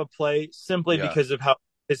Rafa play simply because of how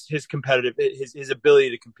his competitive, his ability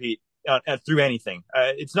to compete through anything.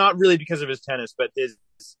 It's not really because of his tennis, but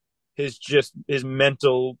his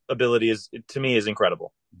mental ability to me is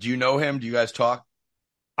incredible. Do you know him? Do you guys talk?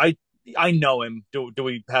 I know him. Do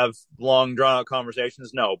we have long, drawn-out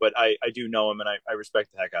conversations? No, but I do know him, and I respect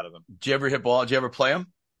the heck out of him. Did you ever hit ball? Did you ever play him?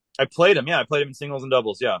 I played him. Yeah, I played him in singles and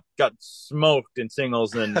doubles. Yeah, got smoked in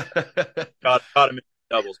singles and got him in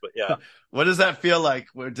doubles. But yeah. What does that feel like?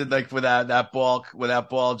 With that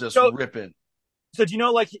ball just So ripping? so do you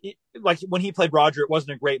know like when he played Roger, it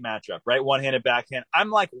wasn't a great matchup, right? One handed backhand. I'm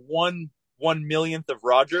like one millionth of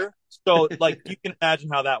Roger, so like you can imagine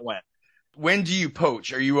how that went. When do you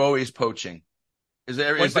poach? Are you always poaching? Is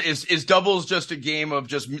there When is doubles just a game of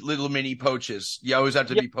just little mini poaches? You always have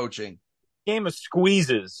to yeah, be poaching. game of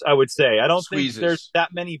squeezes, I would say. I don't think there's Squeezes. that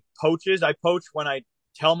many poaches. I poach when I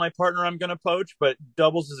tell my partner I'm going to poach, but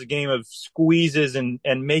doubles is a game of squeezes and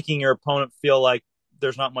making your opponent feel like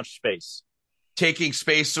there's not much space. Taking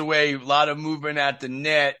space away, a lot of movement at the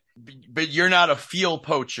net, but you're not a feel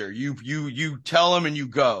poacher. You tell them and you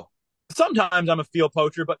go. Sometimes I'm a field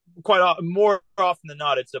poacher, but more often than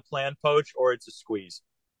not, it's a planned poach or it's a squeeze.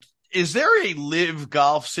 Is there a live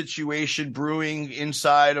golf situation brewing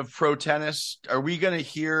inside of pro tennis? Are we going to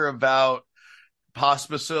hear about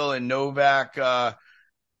Pospisil and Novak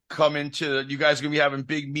come into? You guys going to be having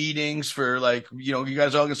big meetings for you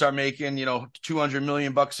guys all going to start making $200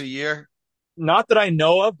 million a year? Not that I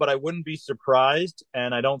know of, but I wouldn't be surprised,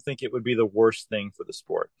 and I don't think it would be the worst thing for the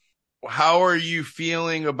sport. How are you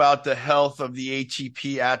feeling about the health of the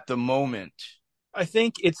ATP at the moment? I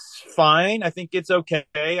think it's fine. I think it's okay.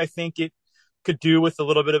 I think it could do with a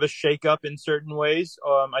little bit of a shakeup in certain ways.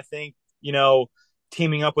 I think,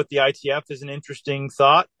 teaming up with the ITF is an interesting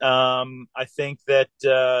thought. I think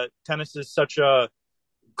that tennis is such a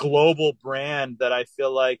global brand that I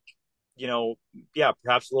feel like,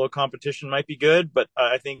 perhaps a little competition might be good, but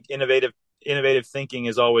I think innovative thinking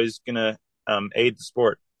is always going to aid the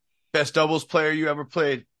sport. Best doubles player you ever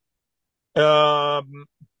played? Um,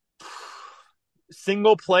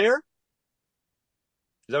 Single player?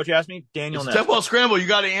 Is that what you asked me? Daniel It's a Nestor. 10-ball scramble. You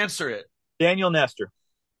got to answer it. Daniel Nestor.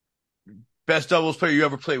 Best doubles player you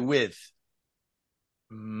ever played with?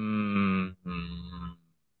 Mm-hmm.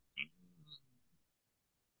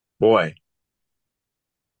 Boy.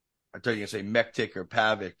 I thought you were going to say Mektic or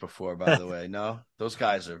Pavic before, by the way. No? Those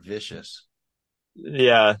guys are vicious.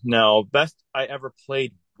 Yeah, no. Best I ever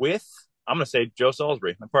played with? I'm going to say Joe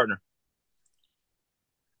Salisbury, my partner.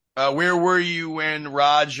 Where were you when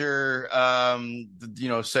Roger,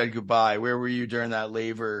 said goodbye? Where were you during that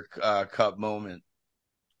Laver Cup moment?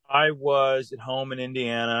 I was at home in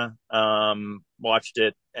Indiana, watched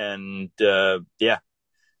it, and yeah,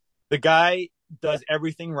 the guy does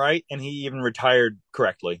everything right, and he even retired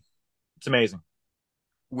correctly. It's amazing.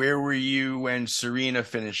 Where were you when Serena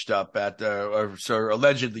finished up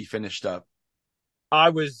allegedly finished up? I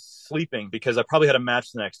was sleeping because I probably had a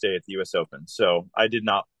match the next day at the U.S. Open, so I did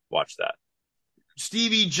not watch that.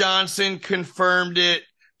 Stevie Johnson confirmed it.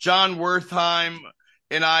 John Wertheim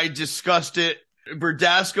and I discussed it.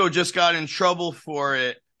 Verdasco just got in trouble for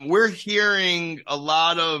it. We're hearing a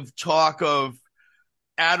lot of talk of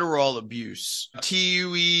Adderall abuse,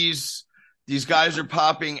 TUEs. These guys are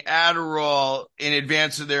popping Adderall in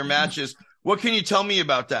advance of their matches. What can you tell me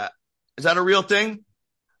about that? Is that a real thing?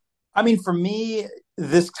 I mean, for me,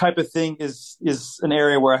 this type of thing is an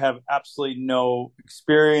area where I have absolutely no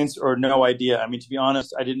experience or no idea. I mean, to be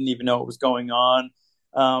honest, I didn't even know what was going on.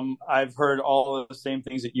 I've heard all of the same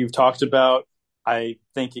things that you've talked about. I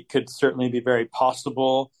think it could certainly be very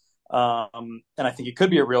possible. And I think it could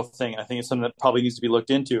be a real thing. I think it's something that probably needs to be looked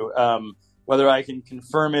into. Whether I can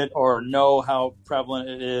confirm it or know how prevalent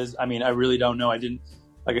it is, I mean, I really don't know. I didn't,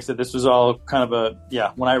 like I said, this was all kind of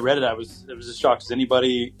when I read it, it was as shocked as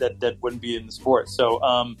anybody that wouldn't be in the sport. So,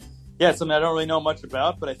 it's something I don't really know much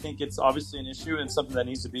about, but I think it's obviously an issue and something that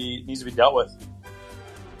needs to be dealt with.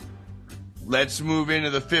 Let's move into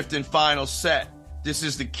the fifth and final set. This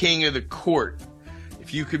is the king of the court.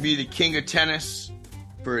 If you could be the king of tennis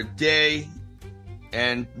for a day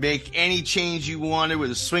and make any change you wanted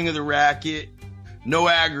with a swing of the racket, no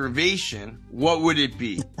aggravation, what would it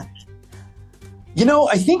be?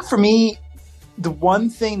 I think for me, the one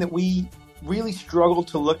thing that we really struggle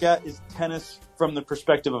to look at is tennis from the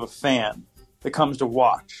perspective of a fan that comes to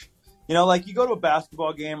watch. Like you go to a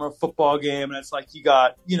basketball game or a football game and it's like you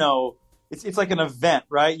got, it's like an event,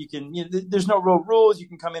 right? You can, there's no real rules. You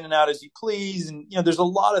can come in and out as you please. And, there's a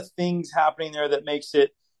lot of things happening there that makes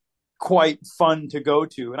it quite fun to go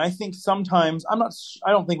to. And I think sometimes I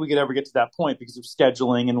don't think we could ever get to that point because of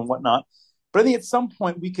scheduling and whatnot. But I think at some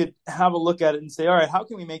point we could have a look at it and say, all right, how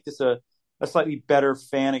can we make this a slightly better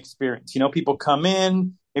fan experience? People come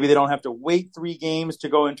in, maybe they don't have to wait 3 games to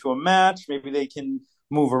go into a match. Maybe they can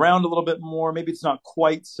move around a little bit more. Maybe it's not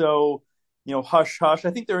quite so, hush hush.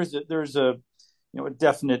 I think there's a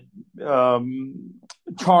definite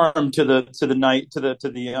charm to the night, to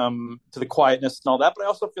the quietness and all that. But I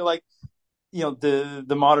also feel like,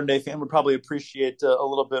 the modern day fan would probably appreciate a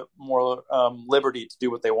little bit more liberty to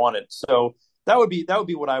do what they wanted. So that would be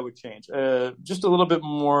what I would change. Just a little bit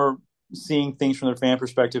more seeing things from their fan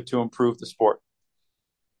perspective to improve the sport.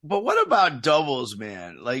 But what about doubles,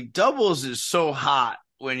 man? Like, doubles is so hot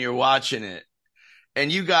when you're watching it,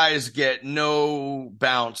 and you guys get no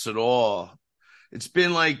bounce at all. It's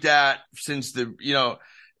been like that since the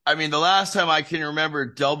last time I can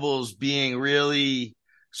remember doubles being really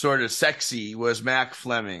sort of sexy was Mac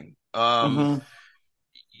Fleming. Don't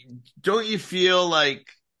you feel like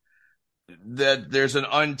that there's an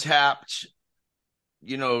untapped,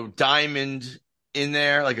 diamond in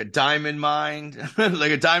there, like a diamond mine,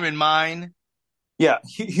 like a diamond mine? Yeah,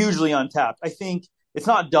 hugely untapped. I think it's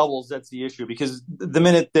not doubles that's the issue, because the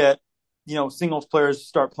minute that singles players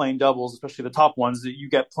start playing doubles, especially the top ones, that you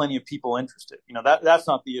get plenty of people interested. That's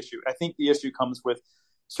not the issue. I think the issue comes with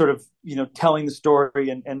sort of telling the story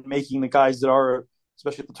and making the guys that are,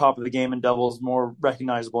 especially at the top of the game in doubles, more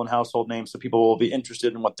recognizable and household names, so people will be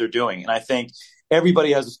interested in what they're doing. And I think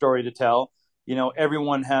everybody has a story to tell.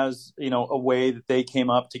 Everyone has a way that they came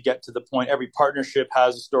up to get to the point. Every partnership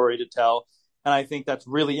has a story to tell, and I think that's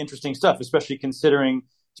really interesting stuff, especially considering,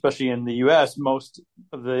 especially in the U.S., most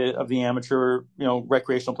of the amateur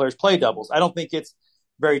recreational players play doubles. I don't think it's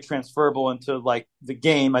very transferable into like the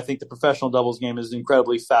game. I think the professional doubles game is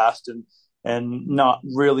incredibly fast and not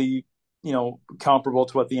really comparable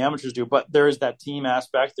to what the amateurs do. But there is that team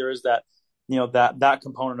aspect. There is that that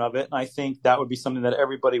component of it, and I think that would be something that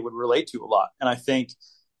everybody would relate to a lot. And I think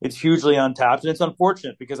it's hugely untapped, and it's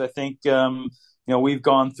unfortunate because I think we've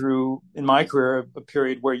gone through, in my career, a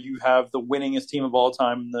period where you have the winningest team of all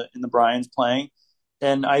time in the Bryans playing,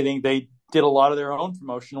 and I think they did a lot of their own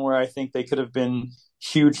promotion where I think they could have been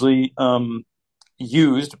hugely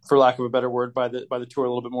used, for lack of a better word, by the tour a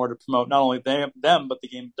little bit more to promote not only them but the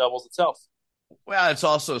game of doubles itself. Well, it's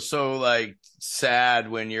also so like sad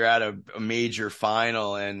when you're at a major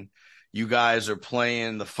final and you guys are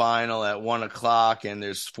playing the final at 1:00 and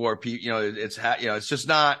there's 4 people. It's just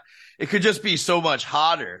not. It could just be so much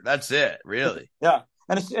hotter. That's it, really. Yeah,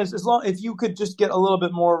 and as long if you could just get a little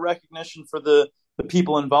bit more recognition for the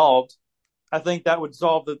people involved, I think that would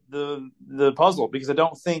solve the puzzle, because I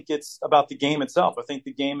don't think it's about the game itself. I think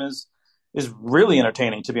the game is really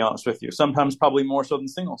entertaining, to be honest with you. Sometimes probably more so than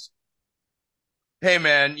singles. Hey,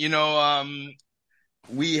 man,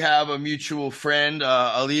 we have a mutual friend,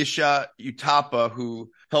 Alicia Utapa,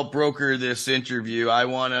 who helped broker this interview. I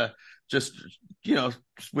want to just,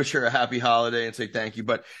 wish her a happy holiday and say thank you.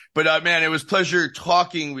 But man, it was a pleasure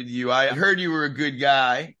talking with you. I heard you were a good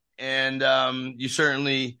guy, and you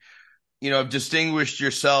certainly, have distinguished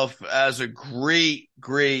yourself as a great,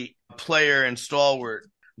 great player and stalwart.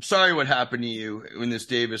 I'm sorry what happened to you in this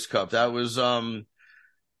Davis Cup. That was, I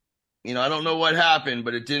don't know what happened,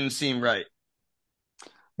 but it didn't seem right.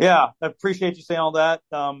 Yeah, I appreciate you saying all that.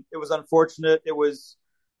 It was unfortunate. It was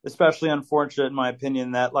especially unfortunate, in my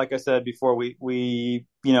opinion, that, like I said before, we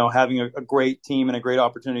having a great team and a great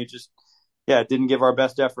opportunity, just didn't give our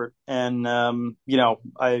best effort. And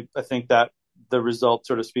I think that the result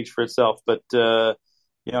sort of speaks for itself. But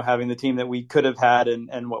having the team that we could have had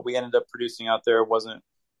and what we ended up producing out there wasn't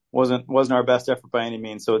our best effort by any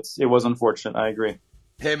means. So it was unfortunate. I agree.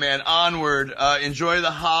 Hey, man, onward. Enjoy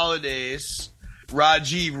the holidays.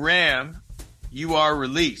 Rajeev Ram, you are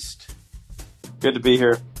released. Good to be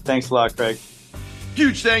here. Thanks a lot, Craig.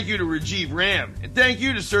 Huge thank you to Rajeev Ram, and thank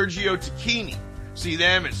you to Sergio Tacchini. See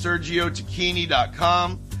them at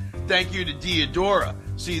sergiotacchini.com. Thank you to Diodora.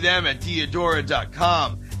 See them at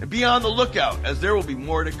diodora.com. And be on the lookout, as there will be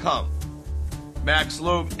more to come. Max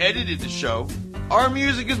Loeb edited the show. Our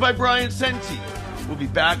music is by Brian Senti. We'll be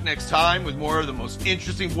back next time with more of the most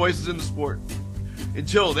interesting voices in the sport.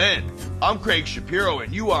 Until then, I'm Craig Shapiro,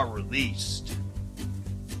 and you are released.